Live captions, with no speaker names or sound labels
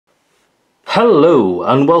Hello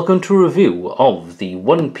and welcome to a review of the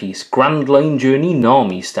One Piece Grandline Journey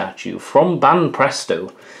Nami statue from Ban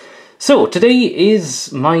Presto. So today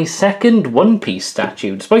is my second One Piece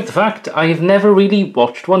statue, despite the fact I have never really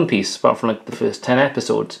watched One Piece apart from like the first 10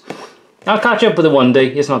 episodes. I'll catch up with it one day,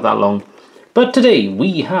 it's not that long. But today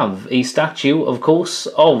we have a statue, of course,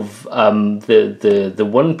 of the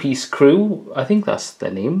One Piece crew. I think that's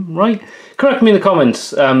their name, right? Correct me in the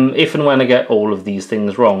comments if and when I get all of these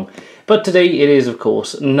things wrong. But today it is, of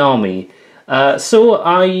course, Nami. So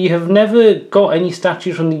I have never got any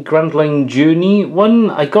statues from the Grandline Journey one.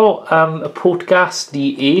 I got a Portgas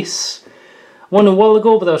the Ace one a while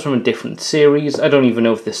ago, but that was from a different series. I don't even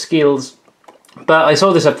know if the scales. But I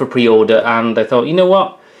saw this up for pre-order and I thought, you know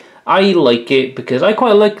what? I like it because I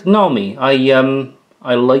quite like Nami.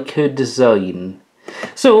 I like her design.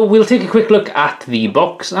 So we'll take a quick look at the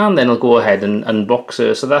box and then I'll go ahead and unbox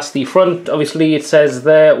her. So that's the front. Obviously it says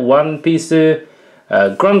there One Piece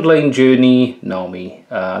Grandline Journey Nami.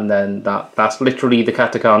 And then that's literally the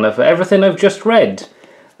katakana for everything I've just read.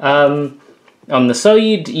 On the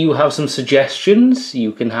side you have some suggestions.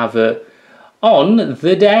 You can have it on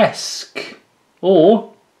the desk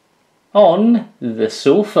or on the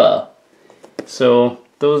sofa. So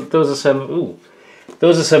those are some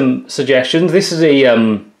those are some suggestions. This is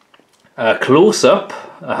a close-up,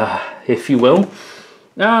 if you will,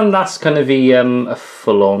 and that's kind of a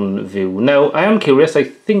full-on view. Now I am curious. I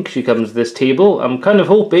think she comes to this table. I'm kind of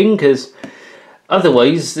hoping, because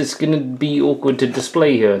otherwise it's going to be awkward to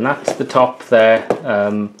display her. And that's the top there,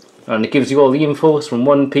 and it gives you all the info from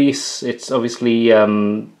One Piece. It's obviously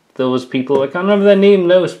those people, I can't remember their name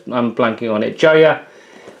now, I'm blanking on it. Jaya,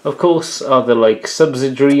 of course, are the like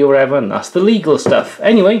subsidiary or whatever, and that's the legal stuff.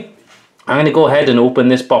 Anyway, I'm going to go ahead and open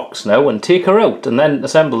this box now and take her out and then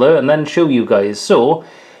assemble her and then show you guys. So,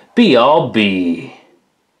 BRB.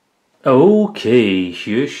 Okay,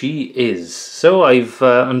 here she is. So I've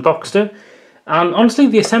unboxed her, and honestly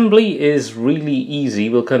the assembly is really easy.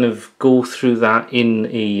 We'll kind of go through that in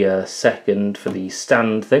a second for the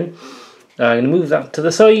stand thing. I'm going to move that to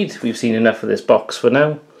the side. We've seen enough of this box for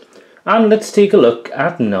now. And let's take a look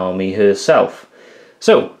at Nami herself.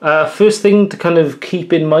 So, first thing to kind of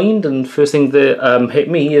keep in mind, and first thing that hit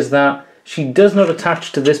me, is that she does not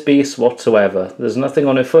attach to this base whatsoever. There's nothing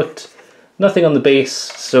on her foot, nothing on the base,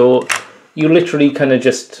 so you literally kind of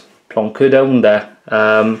just plonk her down there.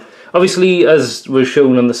 Obviously, as was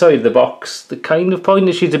shown on the side of the box, the kind of point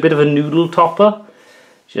is she's a bit of a noodle topper,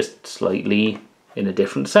 just slightly in a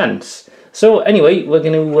different sense. So anyway, we're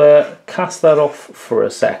going to cast that off for a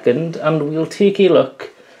second and we'll take a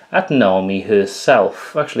look at Nami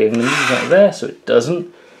herself. Actually, I'm going to move that there so it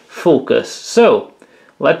doesn't focus. So,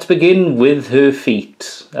 let's begin with her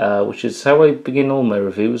feet, which is how I begin all my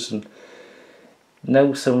reviews, and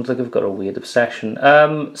now sounds like I've got a weird obsession.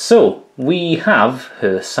 So, we have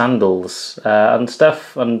her sandals and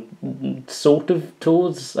stuff, and sort of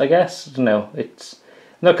toes, I guess. I don't know, it's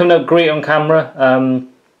not coming out great on camera.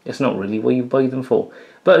 It's not really what you buy them for.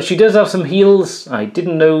 But she does have some heels. I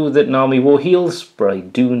didn't know that Nami wore heels, but I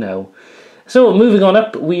do now. So moving on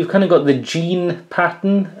up, we've kind of got the jean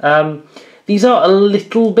pattern. These are a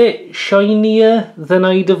little bit shinier than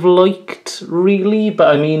I'd have liked, really.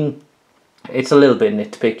 But I mean, it's a little bit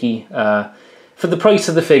nitpicky. For the price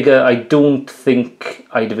of the figure, I don't think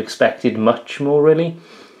I'd have expected much more, really.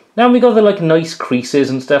 Now we got the like nice creases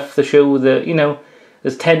and stuff to show that, you know,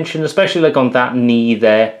 there's tension, especially like on that knee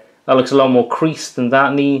there. That looks a lot more creased than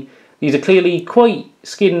that knee. These are clearly quite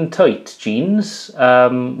skin-tight jeans,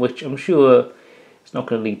 which I'm sure is not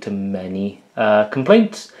going to lead to many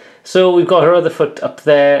complaints. So we've got her other foot up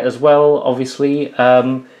there as well, obviously.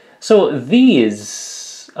 So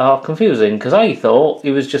these are confusing, because I thought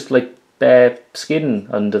it was just like bare skin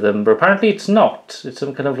under them, but apparently it's not. It's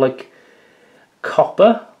some kind of like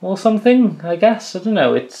copper or something, I guess. I don't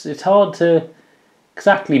know. It's hard to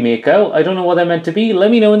exactly make out. I don't know what they're meant to be.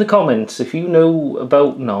 Let me know in the comments if you know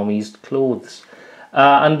about Nami's clothes.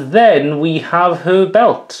 And then we have her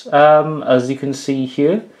belt, as you can see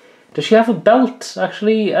here. Does she have a belt,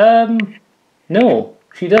 actually? No,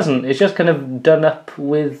 she doesn't. It's just kind of done up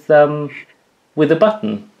with a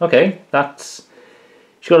button. Okay, that's...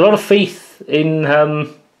 She's got a lot of faith in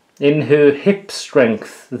her hip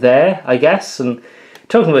strength there, I guess, and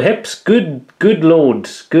talking about hips, good lord,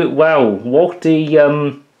 good, wow, what a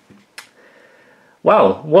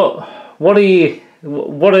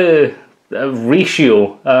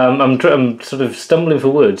ratio. I'm sort of stumbling for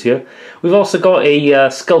words here. We've also got a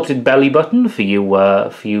sculpted belly button for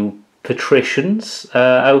you patricians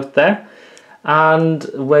out there, and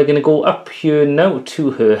we're going to go up here now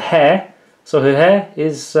to her hair. So her hair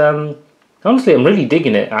is Honestly, I'm really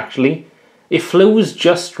digging it, actually. It flows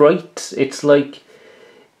just right. It's like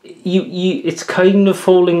it's kind of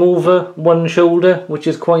falling over one shoulder, which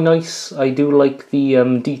is quite nice. I do like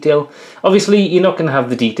the detail. Obviously, you're not going to have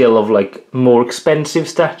the detail of like more expensive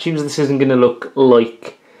statues. This isn't going to look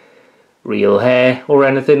like real hair or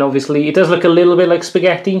anything. Obviously, it does look a little bit like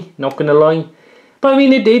spaghetti, not going to lie. But I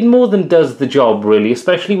mean, it more than does the job, really,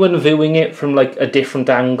 especially when viewing it from like a different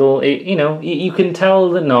angle. You can tell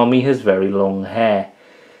that Nami has very long hair.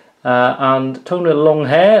 And talking about long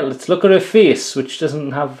hair, let's look at her face, which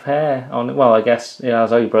doesn't have hair on it. Well, I guess it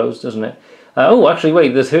has eyebrows, doesn't it? Oh, actually,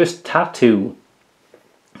 wait, there's her tattoo.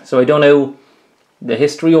 So I don't know the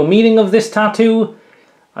history or meaning of this tattoo.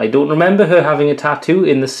 I don't remember her having a tattoo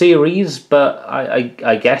in the series, but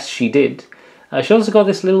I guess she did. She also got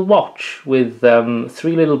this little watch with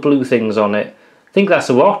 3 little blue things on it. I think that's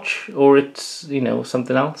a watch, or it's,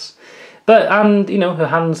 something else. But, and, her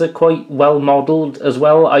hands are quite well modelled as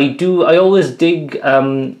well. I always dig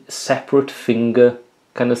separate finger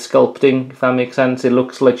kind of sculpting, if that makes sense. It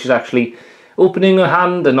looks like she's actually opening her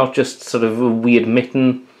hand and not just sort of a weird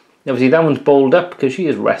mitten. Obviously, that one's balled up because she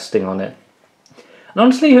is resting on it. And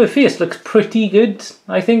honestly, her face looks pretty good,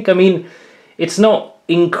 I think. I mean, it's not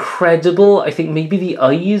incredible. I think maybe the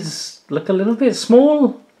eyes look a little bit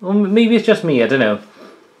small. Or maybe it's just me, I don't know.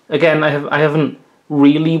 Again, I haven't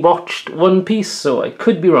really watched One Piece, so I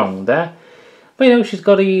could be wrong there. But she's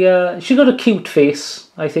got a cute face.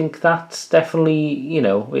 I think that's definitely,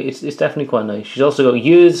 it's definitely quite nice. She's also got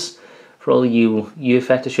ears for all you ear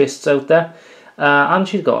fetishists out there, and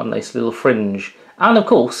she's got a nice little fringe. And of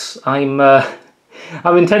course, I'm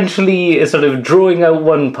intentionally sort of drawing out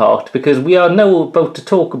one part because we are now about to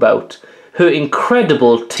talk about her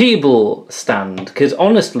incredible table stand, because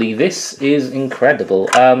honestly, this is incredible.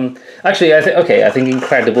 Actually, I think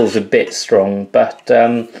incredible is a bit strong, but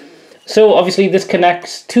so obviously this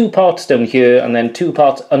connects 2 parts down here and then 2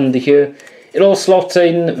 parts under here. It all slots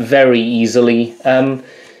in very easily, and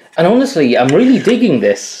honestly, I'm really digging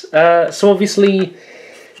this. So obviously,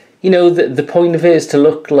 the point of it is to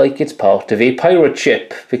look like it's part of a pirate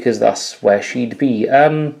ship, because that's where she'd be.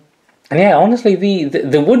 And yeah, honestly,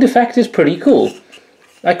 the wood effect is pretty cool.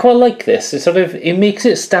 I quite like this. It makes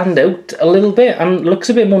it stand out a little bit and looks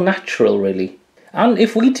a bit more natural, really. And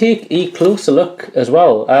if we take a closer look as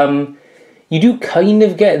well, you do kind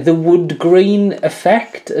of get the wood grain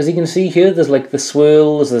effect. As you can see here, there's like the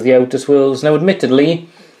swirls, there's the outer swirls. Now, admittedly,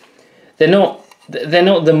 they're not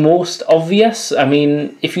the most obvious. I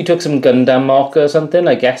mean, if you took some Gundam marker or something,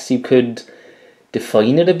 I guess you could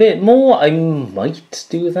define it a bit more. I might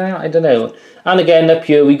do that, I don't know. And again, up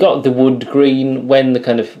here we got the wood grain when the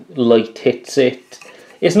kind of light hits it.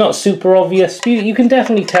 It's not super obvious, but you can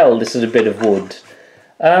definitely tell this is a bit of wood.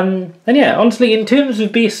 And yeah, honestly, in terms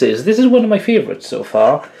of bases, this is one of my favourites so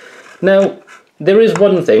far. Now, there is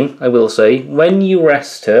one thing I will say. When you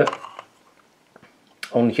rest her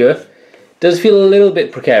on here, it does feel a little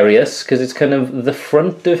bit precarious because it's kind of the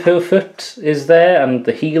front of her foot is there and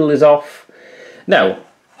the heel is off. Now,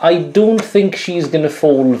 I don't think she's going to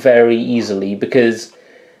fall very easily because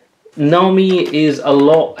Nami is a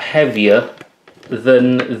lot heavier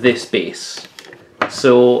than this base.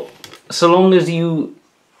 So long as you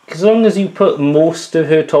put most of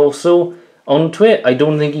her torso onto it, I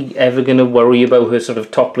don't think you're ever going to worry about her sort of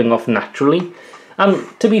toppling off naturally.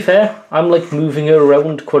 And to be fair, I'm like moving her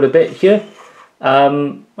around quite a bit here.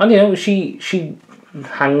 And she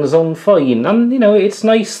hangs on fine. And it's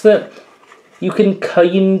nice that you can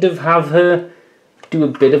kind of have her do a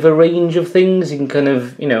bit of a range of things. You can kind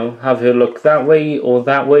of, have her look that way or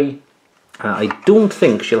that way. I don't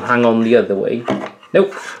think she'll hang on the other way.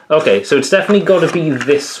 Nope. Okay, so it's definitely got to be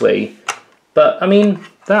this way. But, I mean,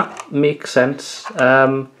 that makes sense.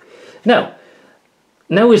 Now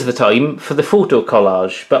is the time for the photo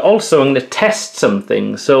collage. But also I'm going to test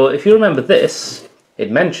something. So if you remember this,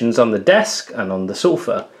 it mentions on the desk and on the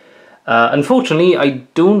sofa. Unfortunately, I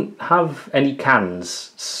don't have any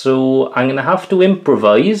cans, so I'm going to have to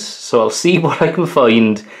improvise, so I'll see what I can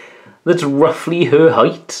find that's roughly her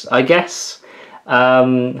height, I guess.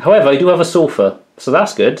 However, I do have a sofa, so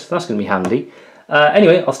that's good, that's going to be handy.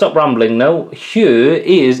 Anyway, I'll stop rambling now. Here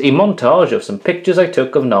is a montage of some pictures I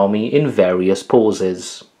took of Nami in various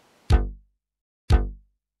poses.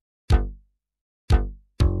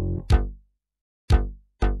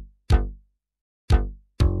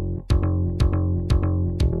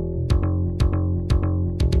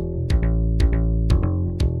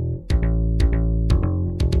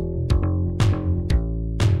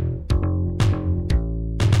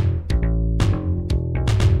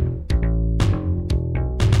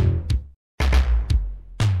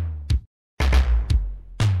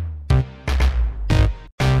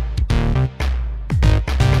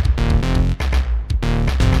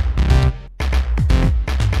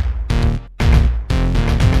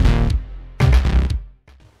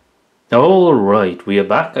 Alright, we are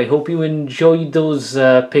back. I hope you enjoyed those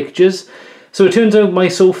pictures. So it turns out my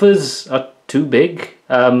sofas are too big.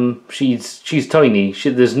 She's tiny.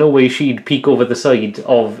 There's no way she'd peek over the side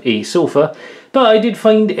of a sofa. But I did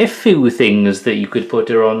find a few things that you could put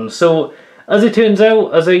her on. So as it turns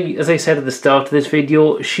out, as I said at the start of this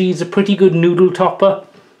video, she's a pretty good noodle topper.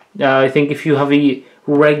 I think if you have a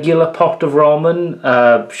regular pot of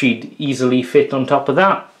ramen, she'd easily fit on top of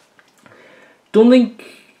that.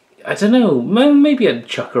 I don't know, maybe I'd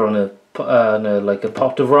chuck her on a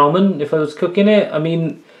pot of ramen if I was cooking it. I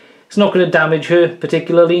mean, it's not going to damage her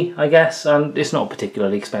particularly, I guess, and it's not a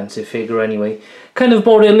particularly expensive figure anyway. Kind of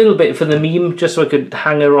bought it a little bit for the meme, just so I could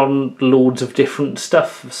hang her on loads of different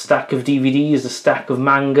stuff. A stack of DVDs, a stack of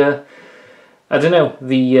manga. I don't know,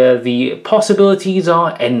 the possibilities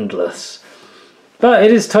are endless. But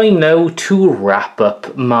it is time now to wrap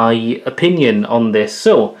up my opinion on this.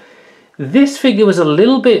 So, this figure was a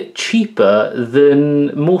little bit cheaper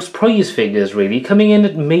than most prize figures, really, coming in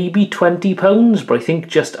at maybe £20, but I think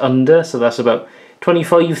just under, so that's about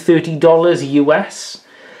 $25–30 US.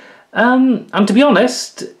 And to be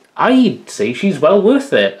honest, I'd say she's well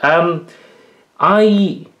worth it.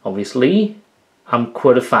 I, obviously, am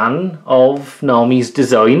quite a fan of Nami's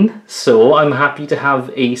design, so I'm happy to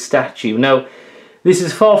have a statue. Now, this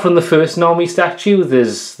is far from the first Nami statue,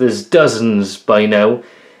 there's dozens by now.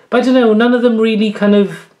 But I don't know, none of them really kind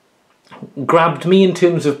of grabbed me in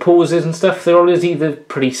terms of poses and stuff. They're always either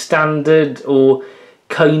pretty standard or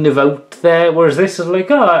kind of out there. Whereas this is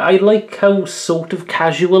like, oh, I like how sort of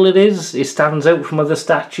casual it is. It stands out from other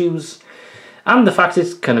statues. And the fact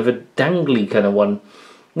it's kind of a dangly kind of one.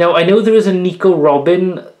 Now, I know there is a Nico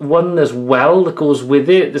Robin one as well that goes with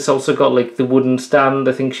it. It's also got like the wooden stand.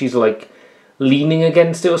 I think she's like leaning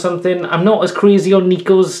against it or something. I'm not as crazy on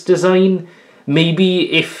Nico's design.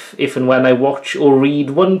 Maybe if and when I watch or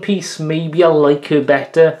read One Piece, maybe I'll like her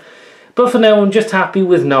better. But for now, I'm just happy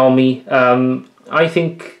with Nami. I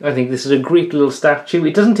think this is a great little statue.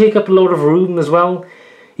 It doesn't take up a lot of room as well.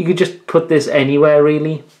 You could just put this anywhere,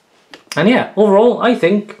 really. And yeah, overall, I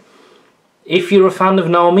think if you're a fan of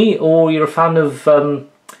Nami or you're a fan of,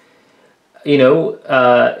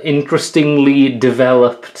 interestingly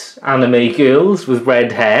developed anime girls with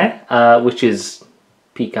red hair, which is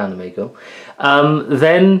peak anime girl,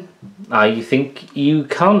 then I think you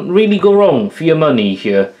can't really go wrong for your money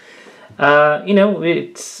here.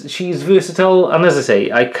 She's versatile, and as I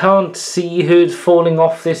say, I can't see her falling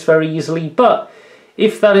off this very easily, but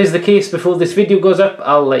if that is the case before this video goes up,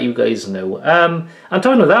 I'll let you guys know. And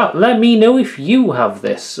talking of that, let me know if you have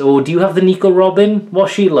this, or do you have the Nico Robin?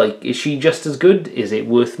 What's she like? Is she just as good? Is it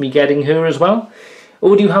worth me getting her as well?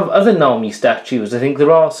 Or do you have other Nami statues? I think there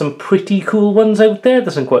are some pretty cool ones out there.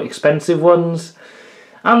 There's some quite expensive ones.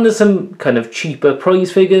 And there's some kind of cheaper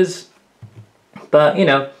prize figures. But,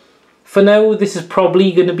 for now, this is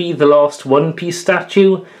probably going to be the last One Piece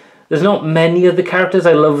statue. There's not many of the characters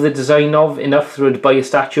I love the design of enough that I'd buy a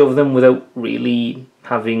statue of them without really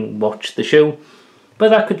having watched the show. But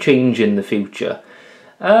that could change in the future.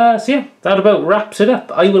 So yeah, that about wraps it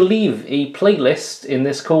up. I will leave a playlist in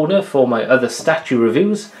this corner for my other statue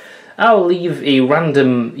reviews. I'll leave a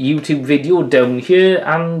random YouTube video down here,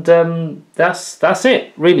 and that's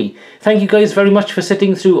it, really. Thank you guys very much for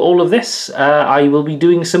sitting through all of this. I will be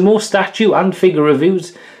doing some more statue and figure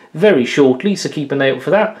reviews very shortly, so keep an eye out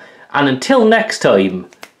for that. And until next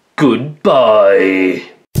time, goodbye.